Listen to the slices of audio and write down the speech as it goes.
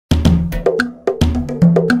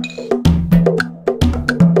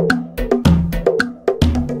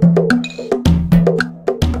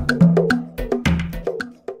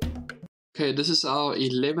Okay, this is our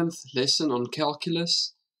 11th lesson on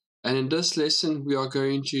calculus, and in this lesson we are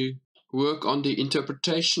going to work on the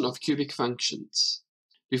interpretation of cubic functions.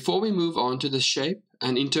 Before we move on to the shape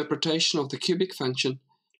and interpretation of the cubic function,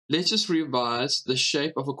 let's just revise the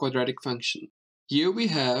shape of a quadratic function. Here we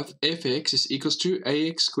have fx is equals to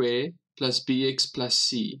ax squared plus bx plus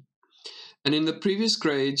c. And in the previous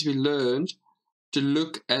grades we learned to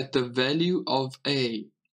look at the value of a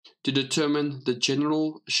to determine the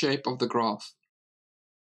general shape of the graph.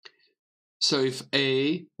 So if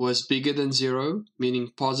a was bigger than 0,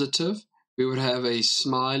 meaning positive, we would have a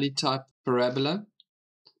smiley type parabola.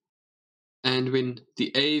 And when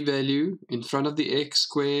the a value in front of the x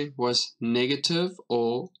squared was negative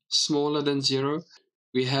or smaller than 0,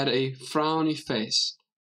 we had a frowny face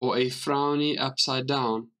or a frowny upside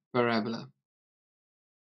down parabola.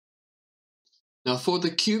 Now for the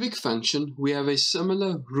cubic function, we have a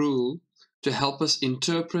similar rule to help us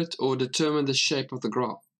interpret or determine the shape of the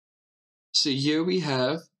graph. So here we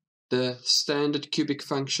have the standard cubic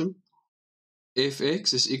function.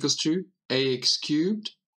 Fx is equals to ax cubed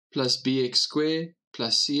plus bx squared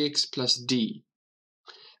plus cx plus d.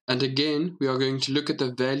 And again, we are going to look at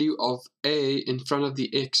the value of a in front of the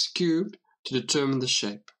x cubed to determine the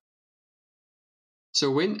shape. So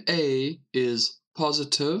when a is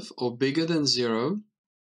positive or bigger than 0,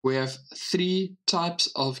 we have 3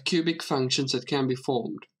 types of cubic functions that can be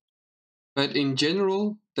formed. But in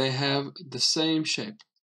general, they have the same shape.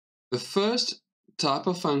 The first type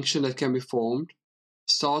of function that can be formed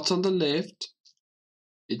starts on the left,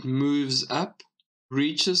 it moves up,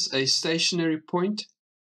 reaches a stationary point,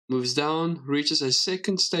 moves down, reaches a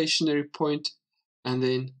second stationary point, and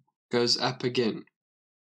then goes up again.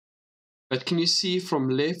 But can you see from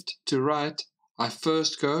left to right, I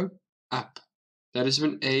first go up. That is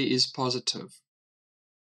when a is positive.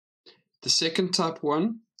 The second type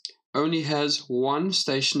one only has one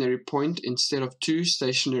stationary point instead of 2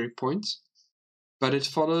 stationary points, but it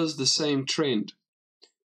follows the same trend.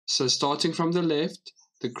 So starting from the left,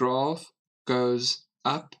 the graph goes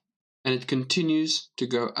up and it continues to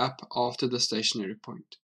go up after the stationary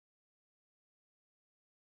point.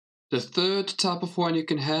 The third type of one you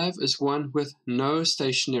can have is one with no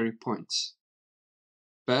stationary points.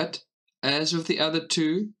 But as with the other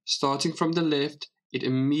two, starting from the left, it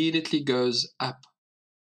immediately goes up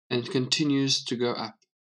and it continues to go up.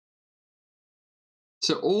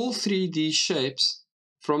 So all 3D shapes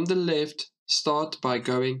from the left start by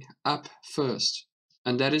going up first,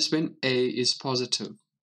 and that is when a is positive.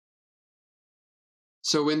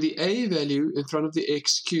 So when the a value in front of the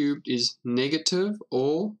x cubed is negative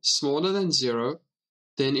or smaller than 0,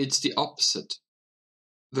 then it's the opposite.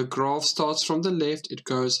 The graph starts from the left, it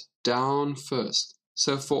goes down first.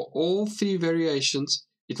 So for all 3 variations,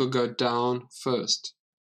 it will go down first.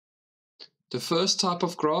 The first type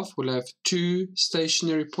of graph will have 2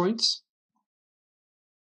 stationary points.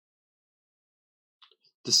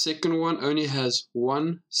 The second one only has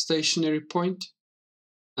 1 stationary point.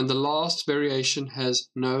 And the last variation has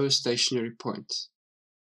no stationary points.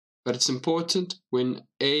 But it's important, when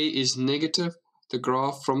a is negative, the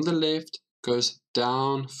graph from the left goes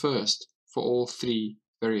down first for all 3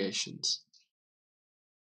 variations.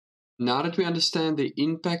 Now that we understand the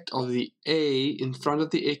impact of the a in front of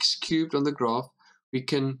the x cubed on the graph, we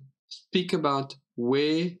can speak about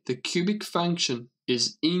where the cubic function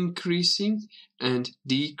is increasing and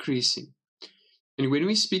decreasing. And when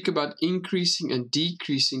we speak about increasing and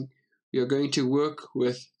decreasing, we are going to work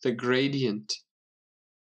with the gradient.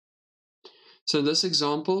 So in this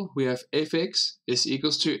example, we have fx is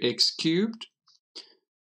equals to x cubed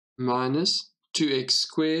minus 2x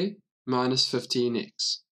squared minus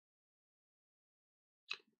 15x.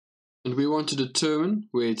 And we want to determine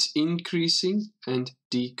where it's increasing and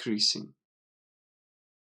decreasing.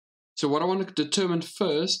 So what I want to determine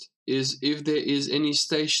first is if there is any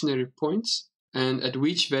stationary points and at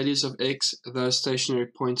which values of x those stationary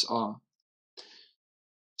points are.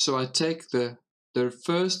 So I take the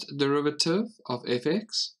first derivative of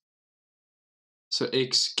fx. So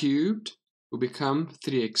x cubed will become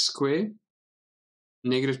 3x squared.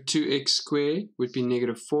 Negative 2x squared would be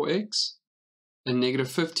negative 4x. And negative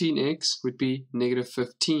 15x would be negative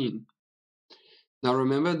 15. Now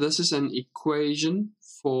remember, this is an equation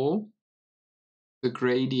for the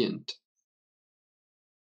gradient.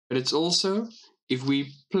 But it's also, if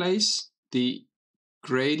we place the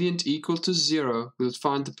gradient equal to 0, we'll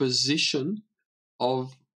find the position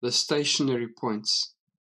of the stationary points.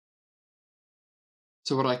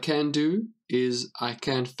 So what I can do is I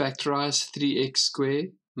can factorize 3x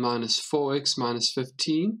squared minus 4x minus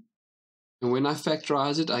 15. And when I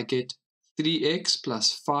factorize it, I get 3x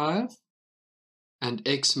plus 5 and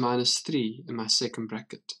x minus 3 in my second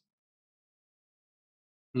bracket.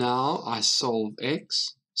 Now I solve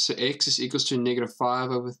x, so x is equal to negative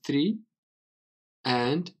 5 over 3,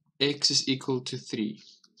 and x is equal to 3.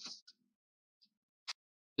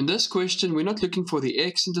 In this question, we're not looking for the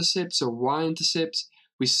x-intercepts or y-intercepts.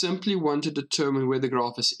 We simply want to determine where the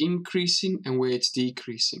graph is increasing and where it's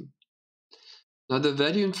decreasing. Now the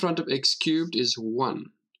value in front of x cubed is 1,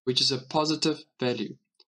 which is a positive value.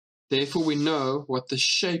 Therefore, we know what the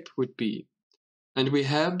shape would be. And we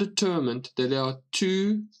have determined that there are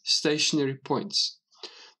two stationary points.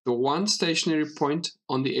 The one stationary point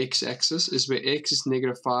on the x-axis is where x is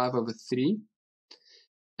negative 5 over 3.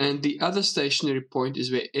 And the other stationary point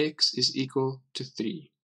is where x is equal to 3.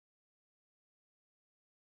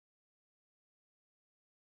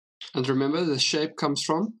 And remember, the shape comes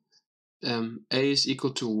from a is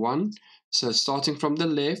equal to 1. So starting from the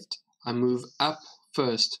left, I move up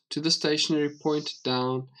first to the stationary point,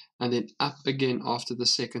 down, and then up again after the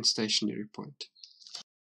second stationary point.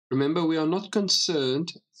 Remember, we are not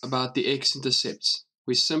concerned about the x-intercepts.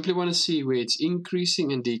 We simply want to see where it's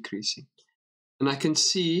increasing and decreasing. And I can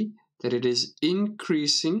see that it is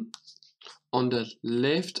increasing on the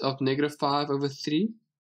left of negative 5 over 3,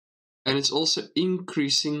 and it's also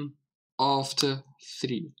increasing after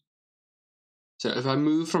 3. So if I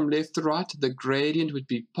move from left to right, the gradient would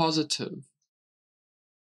be positive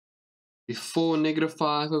before negative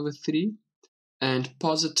 5 over 3 and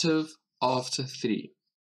positive after 3.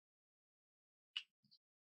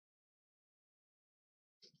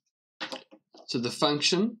 So the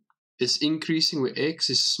function is increasing where x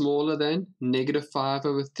is smaller than negative 5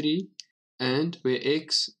 over 3 and where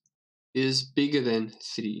x is bigger than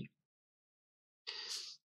 3.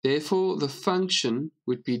 Therefore, the function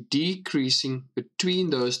would be decreasing between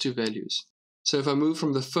those two values. So if I move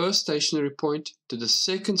from the first stationary point to the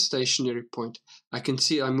second stationary point, I can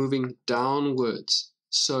see I'm moving downwards.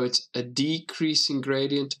 So it's a decreasing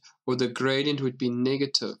gradient, or the gradient would be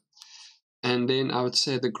negative. And then I would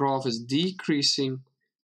say the graph is decreasing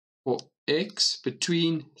for x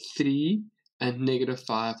between 3 and negative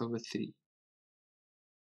 5 over 3.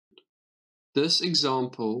 This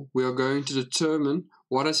example, we are going to determine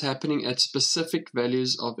what is happening at specific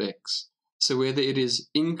values of x. So whether it is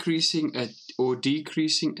increasing at or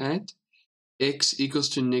decreasing at x equals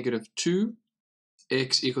to negative 2,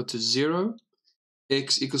 x equal to 0,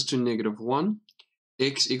 x equals to negative 1,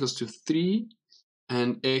 x equals to 3,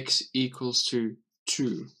 and x equals to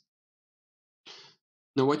 2.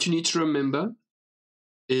 Now what you need to remember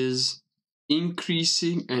is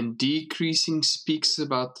increasing and decreasing speaks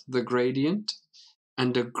about the gradient,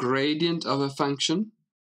 and the gradient of a function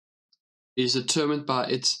is determined by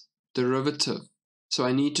its derivative. So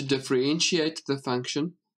I need to differentiate the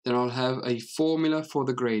function, then I'll have a formula for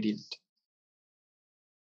the gradient.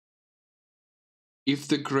 If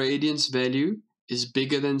the gradient's value is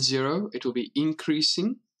bigger than 0, it will be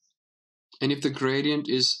increasing. And if the gradient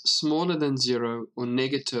is smaller than 0 or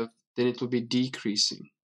negative, then it will be decreasing.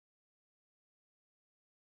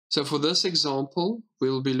 So for this example,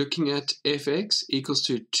 we'll be looking at fx equals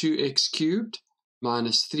to 2x cubed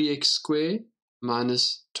minus 3x squared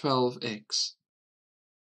minus 12x.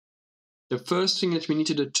 The first thing that we need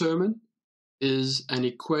to determine is an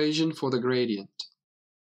equation for the gradient.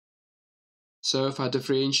 So if I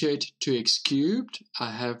differentiate 2x cubed,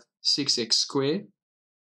 I have 6x squared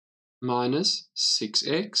minus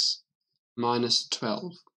 6x minus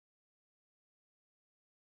 12.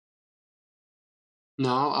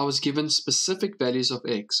 Now I was given specific values of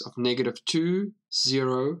x of negative 2,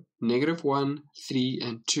 0, negative 1, 3,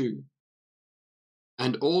 and 2.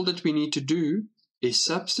 And all that we need to do is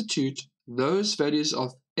substitute those values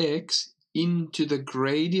of x into the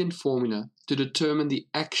gradient formula to determine the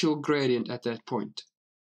actual gradient at that point.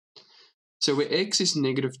 So where x is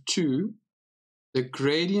negative 2, the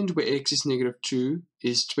gradient where x is negative 2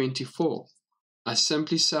 is 24. I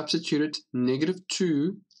simply substituted negative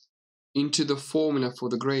 2 into the formula for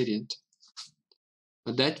the gradient.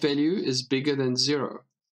 But that value is bigger than 0,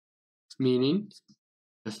 meaning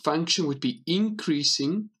the function would be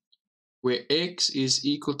increasing where x is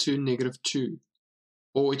equal to negative 2,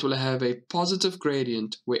 or it will have a positive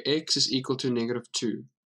gradient where x is equal to negative 2.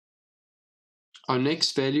 Our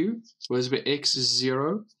next value was where x is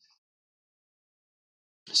 0.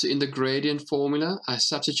 So in the gradient formula, I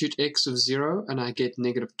substitute x of 0 and I get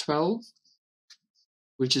negative 12,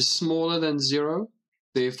 which is smaller than 0.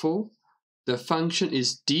 Therefore, the function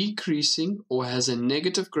is decreasing or has a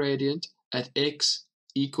negative gradient at x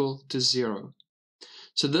equal to 0.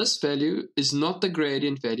 So this value is not the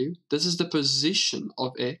gradient value. This is the position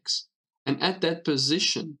of x. And at that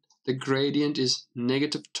position, the gradient is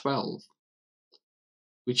 -12,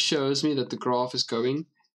 which shows me that the graph is going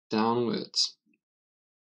downwards.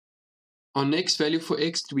 Our next value for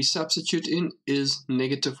x that we substitute in is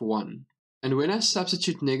 -1. And when I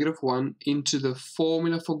substitute -1 into the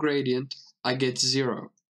formula for gradient, I get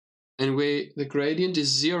 0. And where the gradient is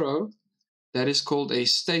 0, that is called a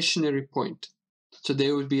stationary point. So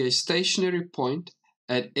there would be a stationary point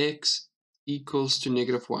at x equals to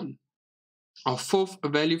 -1. Our fourth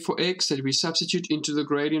value for x that we substitute into the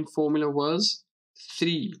gradient formula was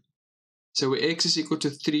 3. So where x is equal to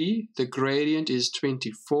 3, the gradient is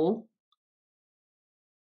 24.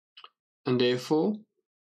 And therefore,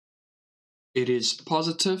 it is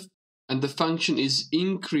positive, and the function is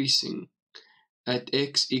increasing at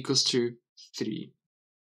x equals to 3.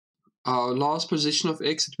 Our last position of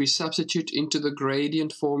x that we substitute into the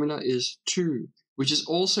gradient formula is 2, which is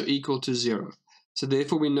also equal to 0. So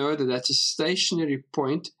therefore we know that that's a stationary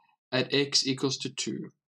point at x equals to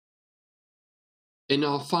 2. In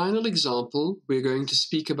our final example, we're going to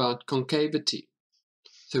speak about concavity.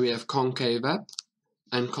 So we have concave up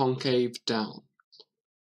and concave down.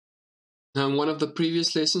 Now in one of the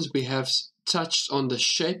previous lessons we have touched on the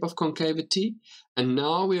shape of concavity, and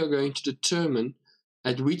now we are going to determine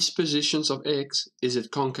at which positions of x is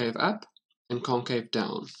it concave up and concave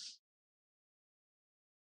down.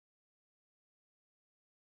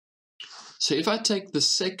 So if I take the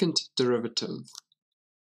second derivative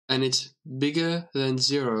and it's bigger than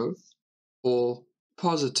 0 or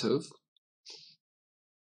positive,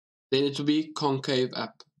 then it will be concave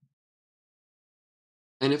up.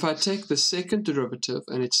 And if I take the second derivative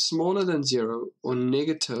and it's smaller than 0 or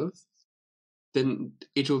negative, then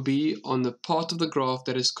it will be on the part of the graph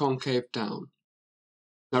that is concave down.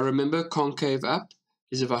 Now remember, concave up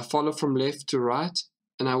is if I follow from left to right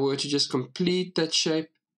and I were to just complete that shape,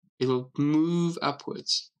 it will move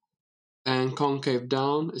upwards. And concave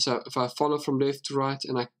down is if I follow from left to right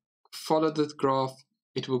and I follow the graph,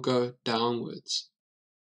 it will go downwards.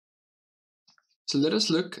 So let us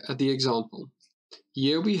look at the example.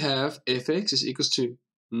 Here we have fx is equals to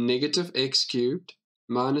 -x cubed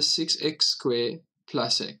minus 6x squared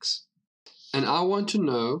plus x. And I want to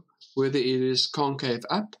know whether it is concave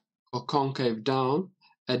up or concave down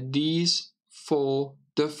at these 4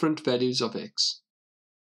 different values of x.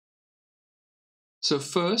 So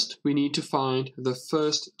first we need to find the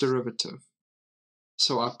first derivative.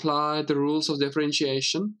 So I apply the rules of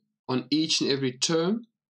differentiation on each and every term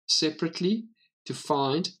separately to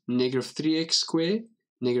find -3x squared,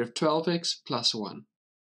 -12x plus 1.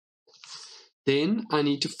 Then I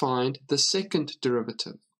need to find the second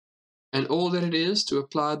derivative. And all that it is to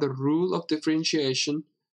apply the rule of differentiation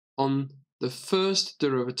on the first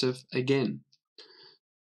derivative again.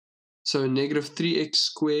 So -3x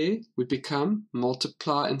squared would become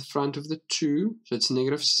multiply in front of the 2, so it's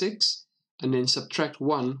 -6, and then subtract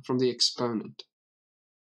 1 from the exponent.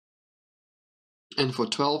 And for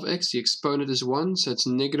 12x, the exponent is 1, so it's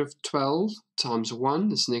 -12 times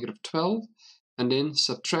 1 is -12, and then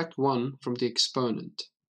subtract 1 from the exponent.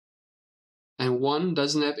 And 1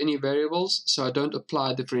 doesn't have any variables, so I don't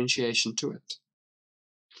apply differentiation to it.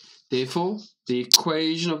 Therefore, the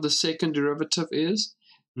equation of the second derivative is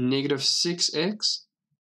 -6x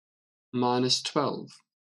minus 12.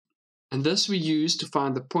 And this we use to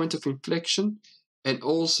find the point of inflection and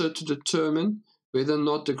also to determine whether or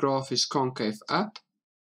not the graph is concave up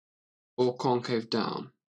or concave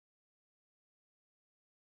down.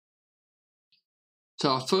 So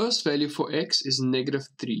our first value for x is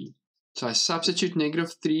 -3. So I substitute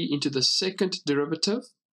 -3 into the second derivative.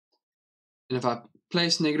 And if I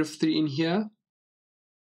place -3 in here,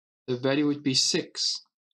 the value would be 6.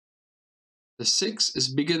 The 6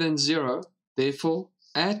 is bigger than 0, therefore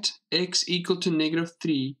at x equal to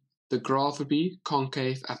 -3, the graph would be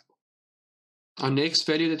concave up. Our next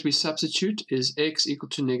value that we substitute is x equal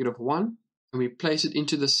to -1, and we place it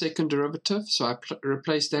into the second derivative, so I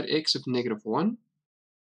replace that x with -1.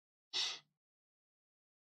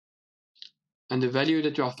 And the value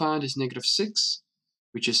that I find is -6,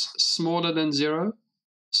 which is smaller than 0,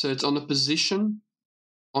 so it's on the position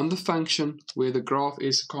on the function where the graph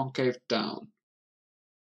is concave down.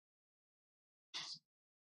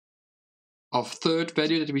 Our third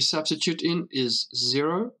value that we substitute in is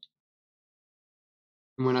 0.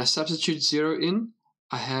 And when I substitute 0 in,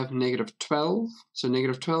 I have -12. So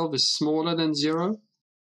 -12 is smaller than 0,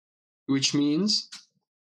 which means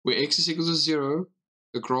where x is equal to 0,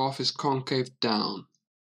 the graph is concave down.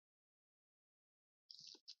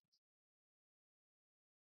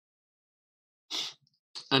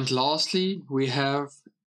 And lastly, we have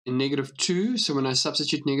in -2. So when I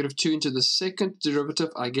substitute -2 into the second derivative,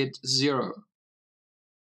 I get 0.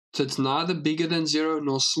 So it's neither bigger than 0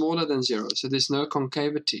 nor smaller than 0. So there's no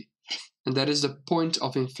concavity. And that is the point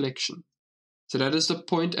of inflection. So that is the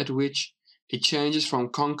point at which it changes from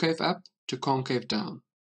concave up to concave down.